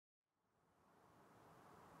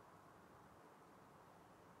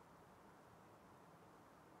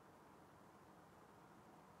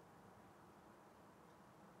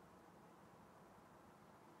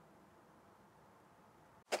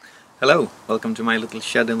Hello, welcome to my little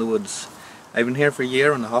shed in the woods. I've been here for a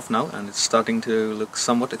year and a half now and it's starting to look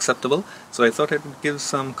somewhat acceptable, so I thought I'd give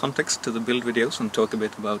some context to the build videos and talk a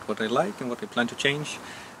bit about what I like and what I plan to change.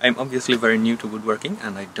 I'm obviously very new to woodworking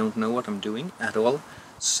and I don't know what I'm doing at all,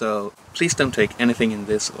 so please don't take anything in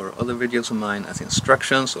this or other videos of mine as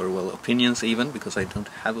instructions or, well, opinions even, because I don't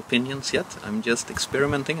have opinions yet. I'm just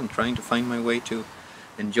experimenting and trying to find my way to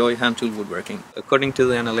enjoy hand-tool woodworking. According to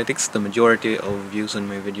the analytics, the majority of views on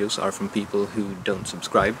my videos are from people who don't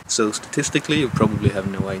subscribe, so statistically you probably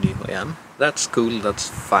have no idea who I am. That's cool, that's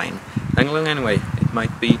fine. Hang along anyway, it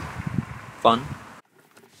might be fun.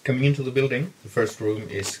 Coming into the building, the first room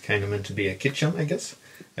is kind of meant to be a kitchen, I guess.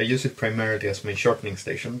 I use it primarily as my sharpening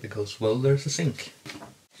station because, well, there's a sink.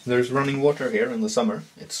 There's running water here in the summer.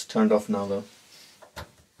 It's turned off now though.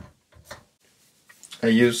 I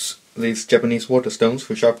use these Japanese water stones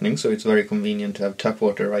for sharpening, so it's very convenient to have tap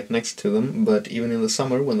water right next to them, but even in the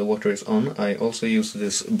summer when the water is on, I also use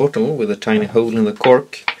this bottle with a tiny hole in the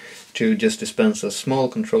cork to just dispense a small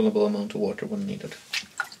controllable amount of water when needed.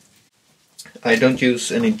 I don't use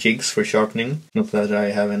any jigs for sharpening, not that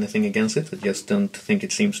I have anything against it, I just don't think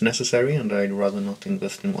it seems necessary and I'd rather not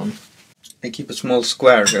invest in one. I keep a small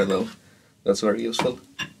square here though, that's very useful.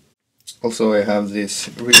 Also I have this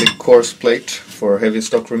really coarse plate for heavy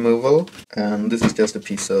stock removal, and this is just a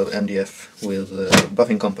piece of MDF with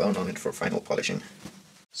buffing compound on it for final polishing.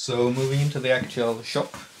 So moving into the actual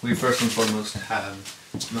shop, we first and foremost have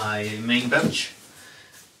my main bench.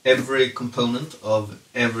 Every component of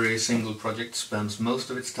every single project spends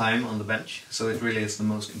most of its time on the bench, so it really is the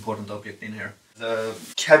most important object in here. The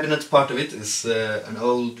cabinet part of it is an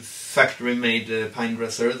old factory-made pine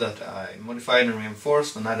dresser that I modified and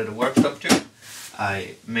reinforced and added a worktop to.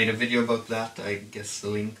 I made a video about that, I guess the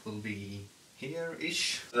link will be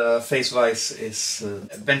here-ish. The face vise is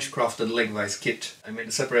a bench-crafted leg vise kit. I made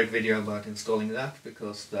a separate video about installing that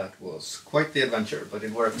because that was quite the adventure, but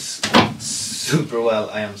it works super well.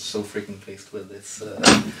 I am so freaking pleased with this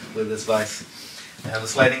vise. I have a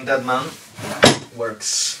sliding dead man,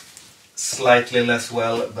 works slightly less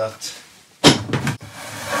well, but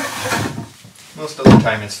most of the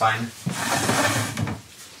time it's fine.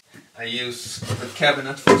 I use the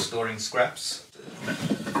cabinet for storing scraps.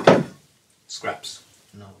 Scraps.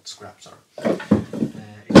 No, what scraps are.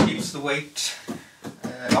 It keeps the weight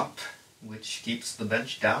up, which keeps the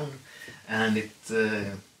bench down, and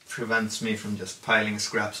it prevents me from just piling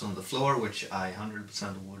scraps on the floor, which I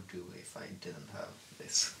 100% would do if I didn't have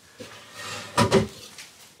this.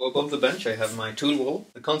 Above the bench I have my tool wall.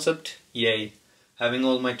 The concept, yay. Having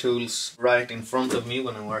all my tools right in front of me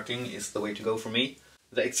when I'm working is the way to go for me.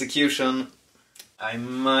 The execution, I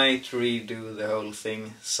might redo the whole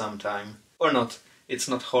thing sometime. Or not. It's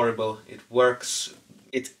not horrible. It works.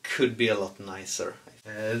 It could be a lot nicer.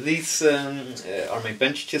 These are my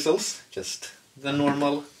bench chisels, just the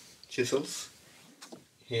normal chisels.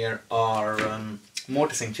 Here are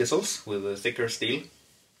mortising chisels with a thicker steel.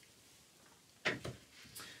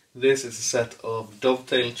 This is a set of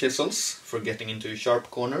dovetail chisels for getting into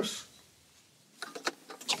sharp corners.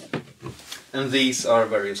 And these are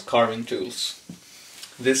various carving tools.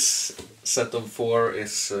 This set of 4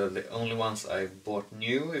 is the only ones I bought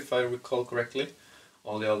new, if I recall correctly.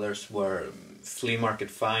 All the others were flea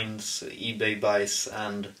market finds, eBay buys,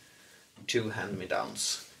 and 2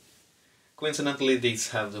 hand-me-downs. Coincidentally, these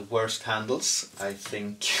have the worst handles. I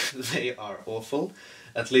think they are awful.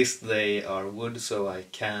 At least they are wood, so I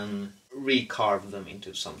can recarve them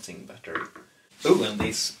into something better. Oh, and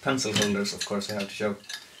these pencil holders, of course, I have to show.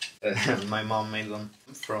 My mom made them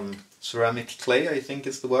from ceramic clay, I think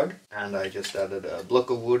is the word. And I just added a block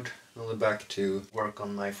of wood on the back to work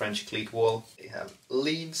on my French cleat wall. They have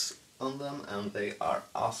leaves on them and they are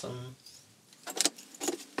awesome.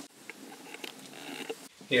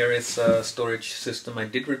 Here is a storage system I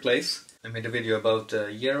did replace. I made a video about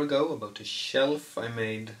a year ago about a shelf I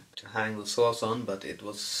made to hang the saws on, but it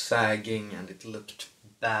was sagging and it looked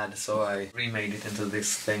bad, so I remade it into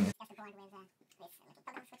this thing.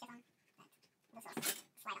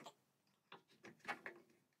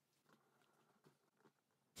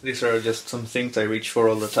 These are just some things I reach for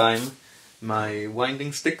all the time. My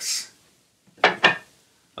winding sticks,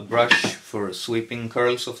 a brush for sweeping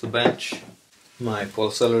curls off the bench, my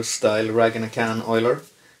Paul Sellers style rag-in-a-can oiler.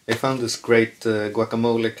 I found this great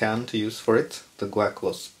guacamole can to use for it. The guac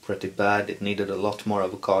was pretty bad, it needed a lot more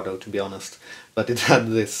avocado to be honest. But it had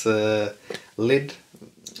this lid,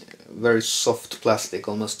 very soft plastic,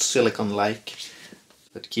 almost silicone-like,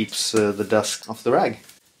 that keeps the dust off the rag.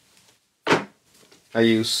 I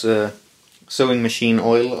use sewing machine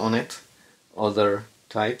oil on it. Other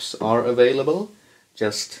types are available.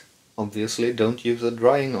 Just Obviously don't use a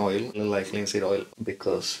drying oil like linseed oil,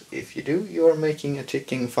 because if you do, you are making a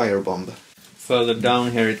ticking firebomb. Further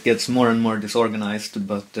down here it gets more and more disorganized,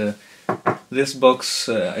 but this box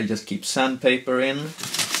I just keep sandpaper in,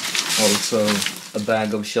 also a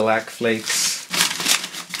bag of shellac flakes,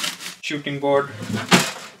 shooting board,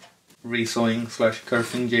 resawing /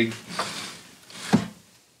 kerfing jig,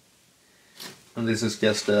 and this is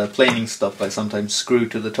just a planing stop I sometimes screw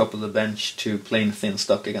to the top of the bench to plane thin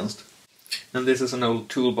stock against. And this is an old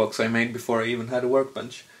toolbox I made before I even had a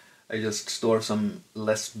workbench. I just store some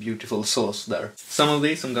less beautiful saws there. Some of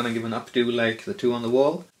these I'm gonna give an updo like the two on the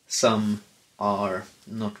wall. Some are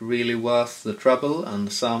not really worth the trouble,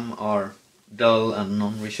 and some are dull and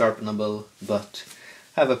non-resharpenable, but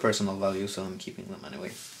have a personal value, so I'm keeping them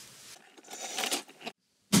anyway.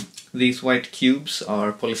 These white cubes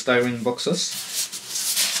are polystyrene boxes.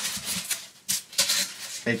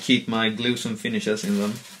 I keep my glues and finishes in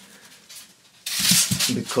them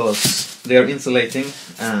because they are insulating,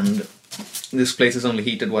 and this place is only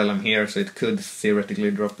heated while I'm here, so it could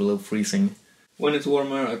theoretically drop below freezing. When it's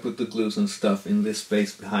warmer, I put the glues and stuff in this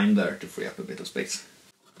space behind there to free up a bit of space.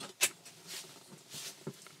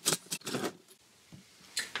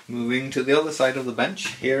 Moving to the other side of the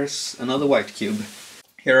bench, here's another white cube.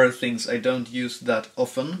 Here are things I don't use that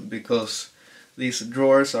often, because these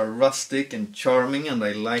drawers are rustic and charming and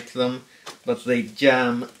I like them, but they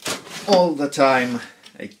jam all the time.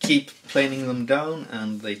 I keep planing them down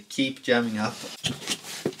and they keep jamming up.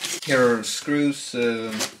 Here are screws,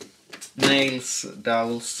 nails,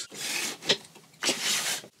 dowels,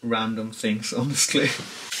 random things, honestly.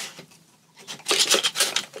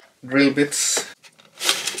 Drill bits,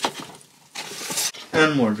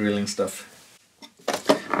 and more drilling stuff.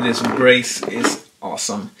 This brace is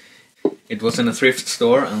awesome. It was in a thrift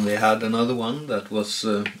store and they had another one that was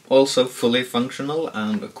also fully functional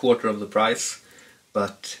and a quarter of the price,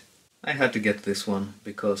 but I had to get this one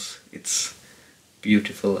because it's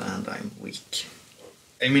beautiful and I'm weak.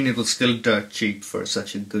 I mean, it was still dirt cheap for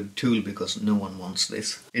such a good tool because no one wants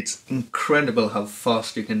this. It's incredible how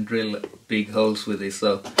fast you can drill big holes with this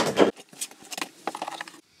though.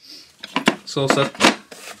 Saw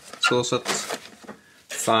set,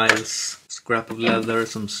 files, scrap of leather,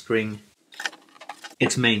 some string.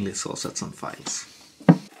 It's mainly saw sets and files.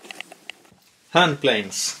 Hand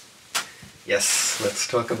planes. Yes, let's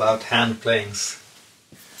talk about hand planes.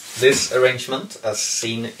 This arrangement, as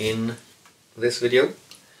seen in this video,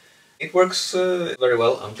 it works very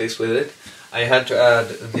well, I'm pleased with it. I had to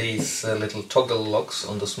add these little toggle locks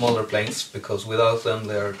on the smaller planes, because without them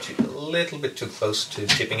they're a little bit too close to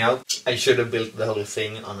chipping out. I should have built the whole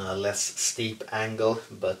thing on a less steep angle,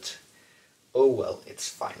 but oh well, it's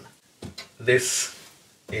fine. This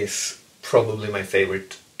is probably my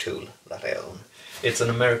favorite tool that I own. It's an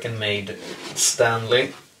American-made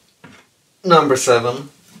Stanley number 7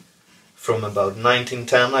 from about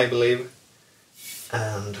 1910, I believe,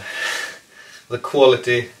 and the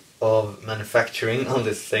quality of manufacturing on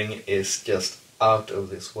this thing is just out of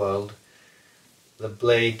this world. The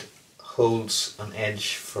blade holds an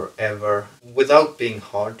edge forever without being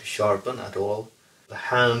hard to sharpen at all. The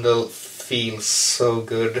handle feels so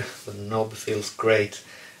good, the knob feels great,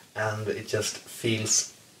 and it just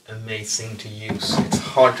feels amazing to use. It's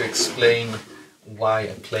hard to explain why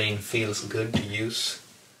a plane feels good to use,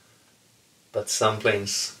 but some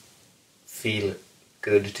planes feel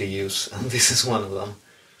good to use, and this is one of them.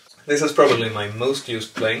 This is probably my most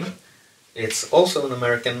used plane. It's also an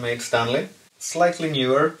American-made Stanley. Slightly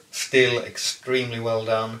newer, still extremely well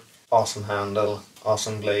done. Awesome handle,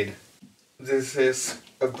 awesome blade. This is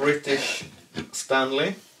a British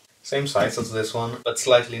Stanley, same size as this one, but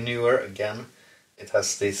slightly newer again. It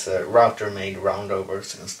has these router-made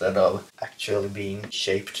roundovers instead of actually being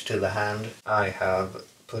shaped to the hand. I have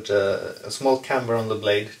put a small camber on the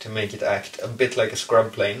blade to make it act a bit like a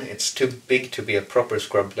scrub plane. It's too big to be a proper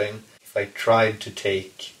scrub plane. If I tried to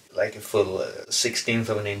take like a full 1/16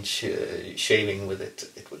 of an inch shaving with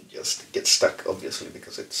it, it would just get stuck, obviously,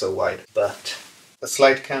 because it's so wide. But a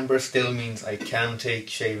slight camber still means I can take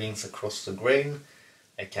shavings across the grain.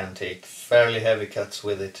 I can take fairly heavy cuts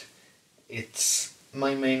with it. It's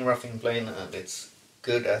my main roughing plane and it's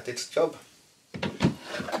good at its job.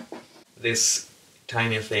 This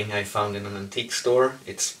tiny thing I found in an antique store.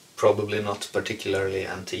 It's probably not particularly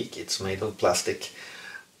antique, it's made of plastic,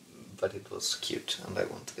 but it was cute and I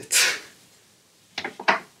wanted it.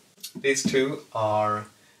 These two are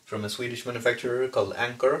from a Swedish manufacturer called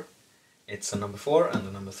Anchor. It's a number 4 and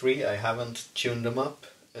a number 3. I haven't tuned them up,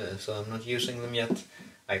 so I'm not using them yet.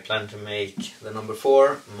 I plan to make the number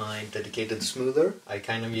 4 my dedicated smoother. I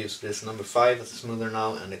kind of use this number 5 as a smoother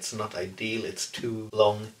now, and it's not ideal, it's too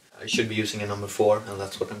long. I should be using a number 4, and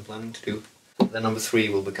that's what I'm planning to do. The number 3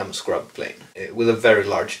 will become a scrub plane, with a very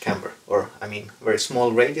large camber, or I mean very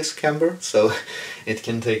small radius camber, so it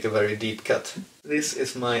can take a very deep cut. This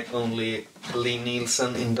is my only Lee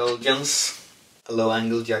Nielsen indulgence, a low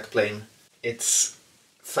angle jack plane. It's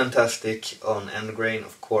fantastic on end grain,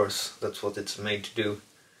 of course, that's what it's made to do.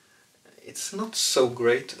 It's not so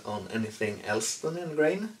great on anything else than end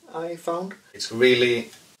grain, I found. It's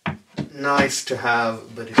really nice to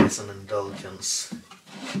have, but it is an indulgence.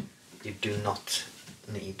 You do not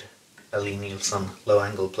need a Lee Nielsen low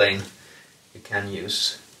angle plane. You can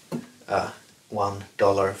use a $1,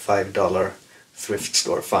 $5 thrift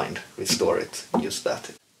store find, restore it, use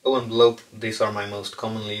that. Oh, and below, these are my most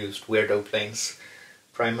commonly used weirdo planes.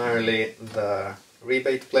 Primarily the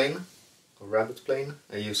rebate plane, or rabbit plane.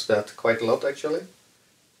 I use that quite a lot actually.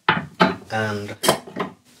 And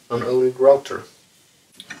an O-rig router.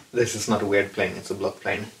 This is not a weird plane, it's a block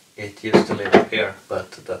plane. It used to live up here,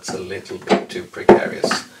 but that's a little bit too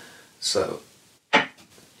precarious. So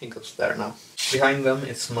he goes there now. Behind them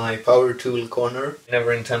is my power tool corner.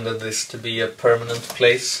 Never intended this to be a permanent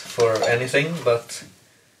place for anything, but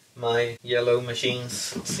my yellow machines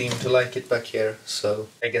seem to like it back here, so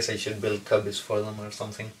I guess I should build cubbies for them or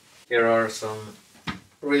something. Here are some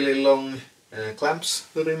really long clamps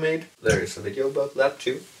that I made. There is a video about that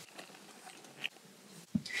too.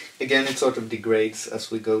 Again, it sort of degrades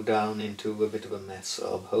as we go down into a bit of a mess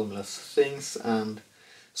of homeless things and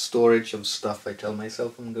storage of stuff I tell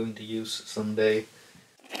myself I'm going to use someday.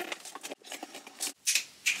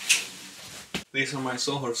 These are my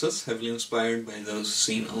sawhorses, heavily inspired by those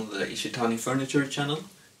seen on the Ishitani Furniture channel.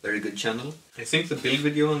 Very good channel. I think the build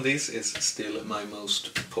video on these is still my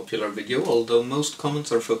most popular video, although most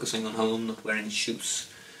comments are focusing on how I'm not wearing shoes.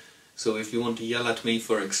 So if you want to yell at me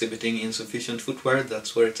for exhibiting insufficient footwear,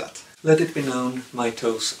 that's where it's at. Let it be known, my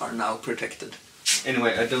toes are now protected.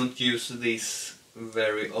 Anyway, I don't use these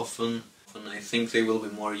very often, and I think they will be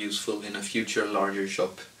more useful in a future larger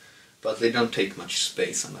shop. But they don't take much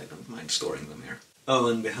space and I don't mind storing them here. Oh,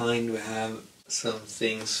 and behind we have some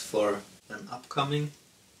things for an upcoming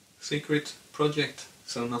secret project,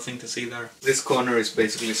 so nothing to see there. This corner is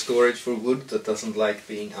basically storage for wood that doesn't like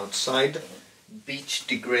being outside. Beech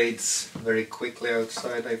degrades very quickly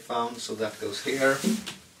outside, I found, so that goes here.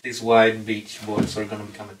 These wide beech boards are going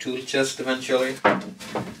to become a tool chest eventually.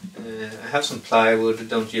 I have some plywood,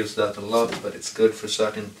 don't use that a lot, but it's good for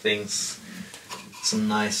certain things. Some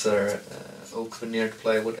nicer oak veneered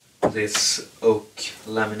plywood. This oak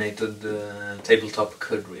laminated tabletop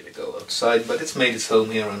could really go outside, but it's made its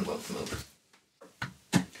home here and won't move.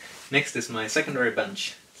 Next is my secondary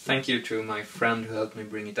bench. Thank you to my friend who helped me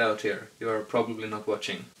bring it out here. You are probably not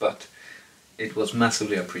watching, but it was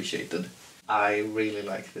massively appreciated. I really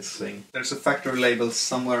like this thing. There's a factory label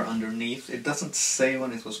somewhere underneath. It doesn't say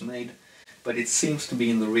when it was made, but it seems to be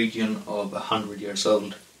in the region of 100 years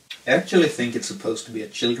old. I actually think it's supposed to be a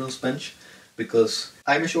children's bench, because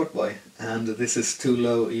I'm a short boy, and this is too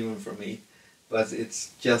low even for me. But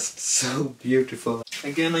it's just so beautiful.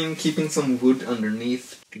 Again, I'm keeping some wood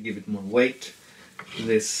underneath to give it more weight.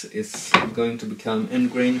 This is going to become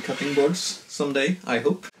end grain cutting boards someday, I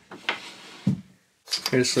hope.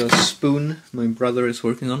 Here's a spoon my brother is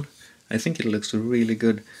working on. I think it looks really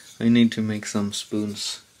good. I need to make some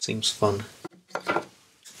spoons. Seems fun.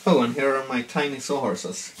 Oh, and here are my tiny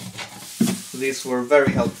sawhorses. These were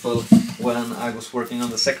very helpful when I was working on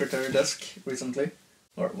the secretary desk recently.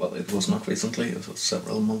 Or, well, it was not recently, it was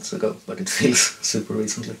several months ago, but it feels super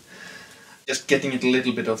recently. Just getting it a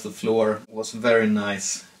little bit off the floor was very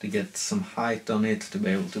nice to get some height on it, to be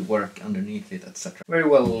able to work underneath it, etc. Very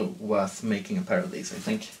well worth making a pair of these, I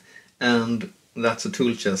think. And that's a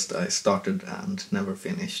tool chest I started and never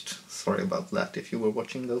finished. Sorry about that if you were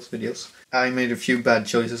watching those videos. I made a few bad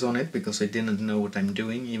choices on it because I didn't know what I'm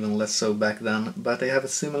doing, even less so back then, but I have a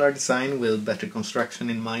similar design with better construction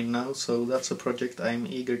in mind now, so that's a project I'm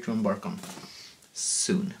eager to embark on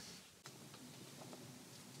soon.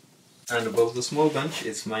 And above the small bench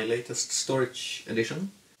is my latest storage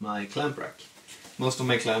addition, my clamp rack. Most of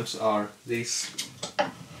my clamps are these,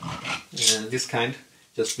 this kind,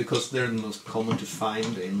 just because they're the most common to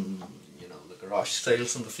find in, you know, the garage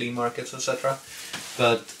sales and the flea markets, etc.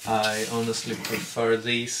 But I honestly prefer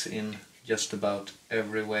these in just about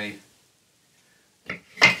every way,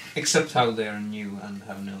 except how they are new and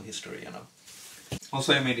have no history, you know.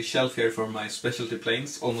 Also, I made a shelf here for my specialty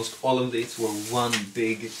planes. Almost all of these were one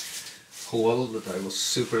big haul that I was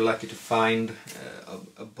super lucky to find.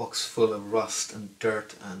 A box full of rust and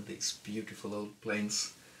dirt and these beautiful old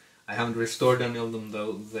planes. I haven't restored any of them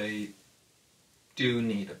though, they do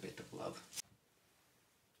need a bit of love.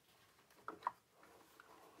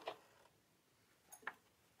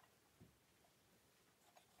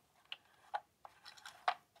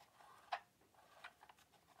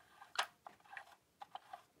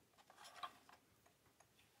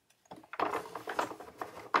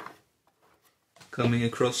 Coming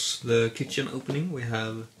across the kitchen opening we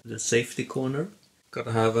have the safety corner.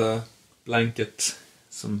 Gotta have a blanket,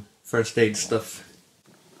 some first aid stuff,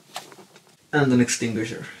 and an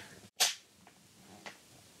extinguisher.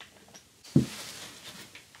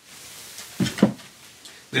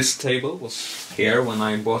 This table was here when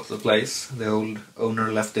I bought the place. The old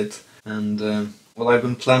owner left it, and well, I've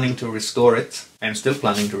been planning to restore it. I'm still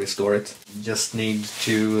planning to restore it. Just need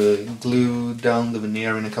to glue down the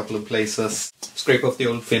veneer in a couple of places, scrape off the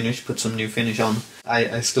old finish, put some new finish on.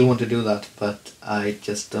 I still want to do that, but I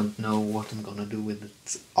just don't know what I'm gonna do with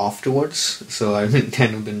it afterwards, so I've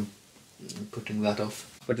kind of been putting that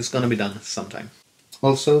off. But it's gonna be done sometime.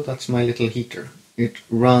 Also, that's my little heater. It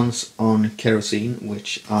runs on kerosene,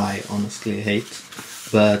 which I honestly hate,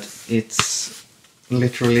 but it's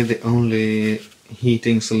literally the only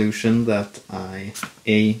heating solution that I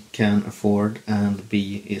A, can afford, and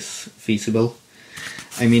B, is feasible.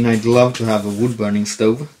 I mean, I'd love to have a wood burning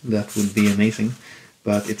stove, that would be amazing,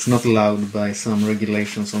 but it's not allowed by some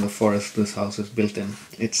regulations on the forest this house is built in.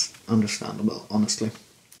 It's understandable, honestly.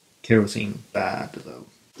 Kerosene, bad though.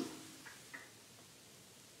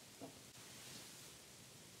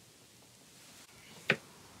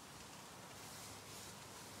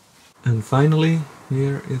 And finally,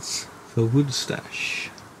 here is the wood stash.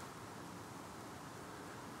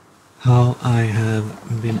 How I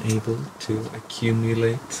have been able to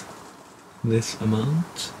accumulate this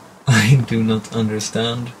amount, I do not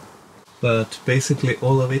understand. But basically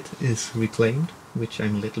all of it is reclaimed, which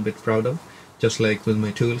I'm a little bit proud of. Just like with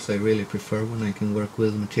my tools, I really prefer when I can work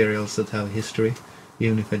with materials that have history,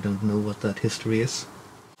 even if I don't know what that history is.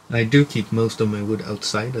 I do keep most of my wood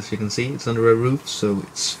outside, as you can see. It's under a roof, so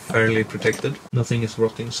it's fairly protected. Nothing is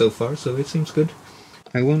rotting so far, so it seems good.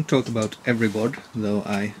 I won't talk about every board, though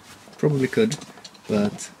I probably could,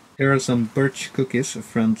 but here are some birch cookies a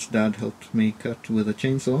friend's dad helped me cut with a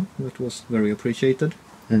chainsaw. That was very appreciated.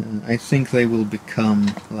 I think they will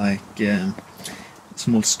become like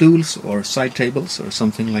small stools or side tables or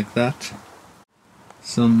something like that.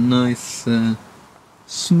 Some nice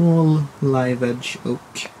small live edge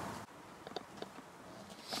oak.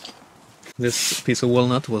 This piece of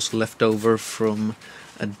walnut was left over from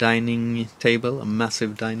a dining table, a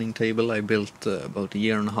massive dining table I built about 1.5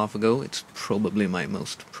 years ago. It's probably my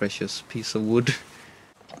most precious piece of wood.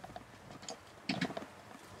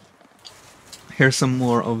 Here's some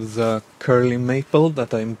more of the curly maple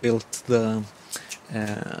that I built the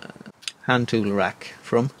hand tool rack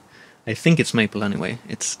from. I think it's maple anyway,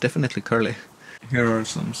 it's definitely curly. Here are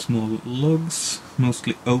some small logs,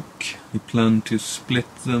 mostly oak. We plan to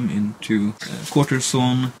split them into quarter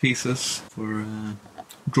sawn pieces for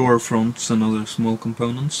drawer fronts and other small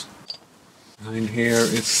components. Behind here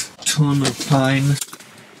is a ton of pine.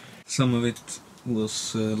 Some of it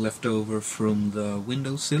was left over from the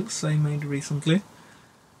windowsills I made recently.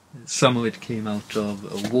 Some of it came out of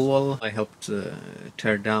a wall I helped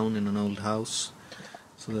tear down in an old house.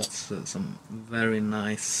 So that's some very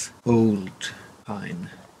nice old pine.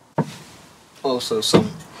 Also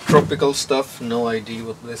some tropical stuff, no idea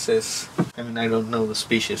what this is. I mean, I don't know the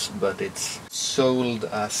species, but it's sold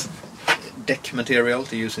as deck material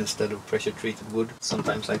to use instead of pressure treated wood.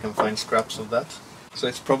 Sometimes I can find scraps of that. So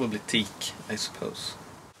it's probably teak, I suppose.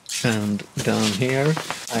 And down here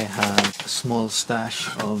I have a small stash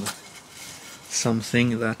of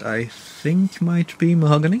something that I think might be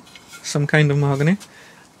mahogany. Some kind of mahogany.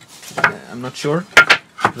 I'm not sure.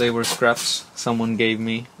 They were scraps someone gave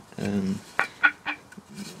me.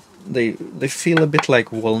 They feel a bit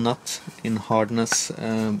like walnut in hardness,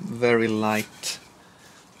 very light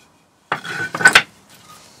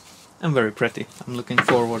and very pretty. I'm looking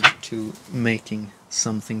forward to making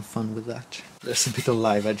something fun with that. There's a bit of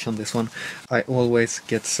live edge on this one. I always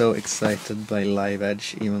get so excited by live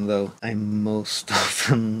edge, even though I most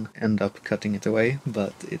often end up cutting it away,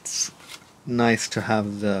 but it's nice to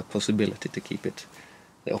have the possibility to keep it,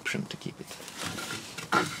 the option to keep it.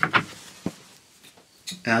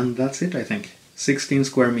 And that's it, I think. 16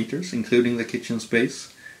 square meters, including the kitchen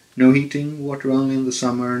space. No heating, water only in the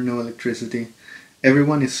summer, no electricity.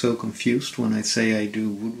 Everyone is so confused when I say I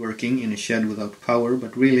do woodworking in a shed without power,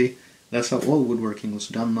 but really, That's how all woodworking was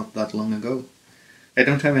done not that long ago. I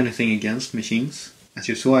don't have anything against machines. As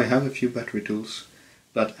you saw, I have a few battery tools,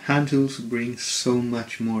 but hand tools bring so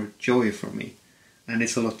much more joy for me. And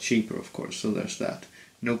it's a lot cheaper, of course, so there's that.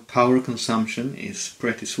 No power consumption is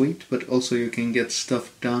pretty sweet, but also you can get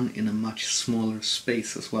stuff done in a much smaller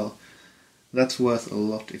space as well. That's worth a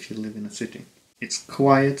lot if you live in a city. It's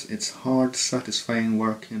quiet, it's hard, satisfying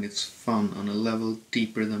work, and it's fun on a level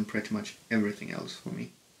deeper than pretty much everything else for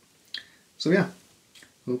me. So yeah,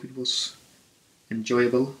 hope it was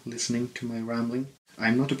enjoyable listening to my rambling.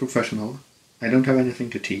 I'm not a professional, I don't have anything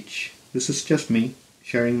to teach. This is just me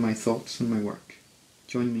sharing my thoughts and my work.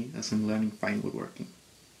 Join me as I'm learning fine woodworking.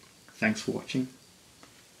 Thanks for watching.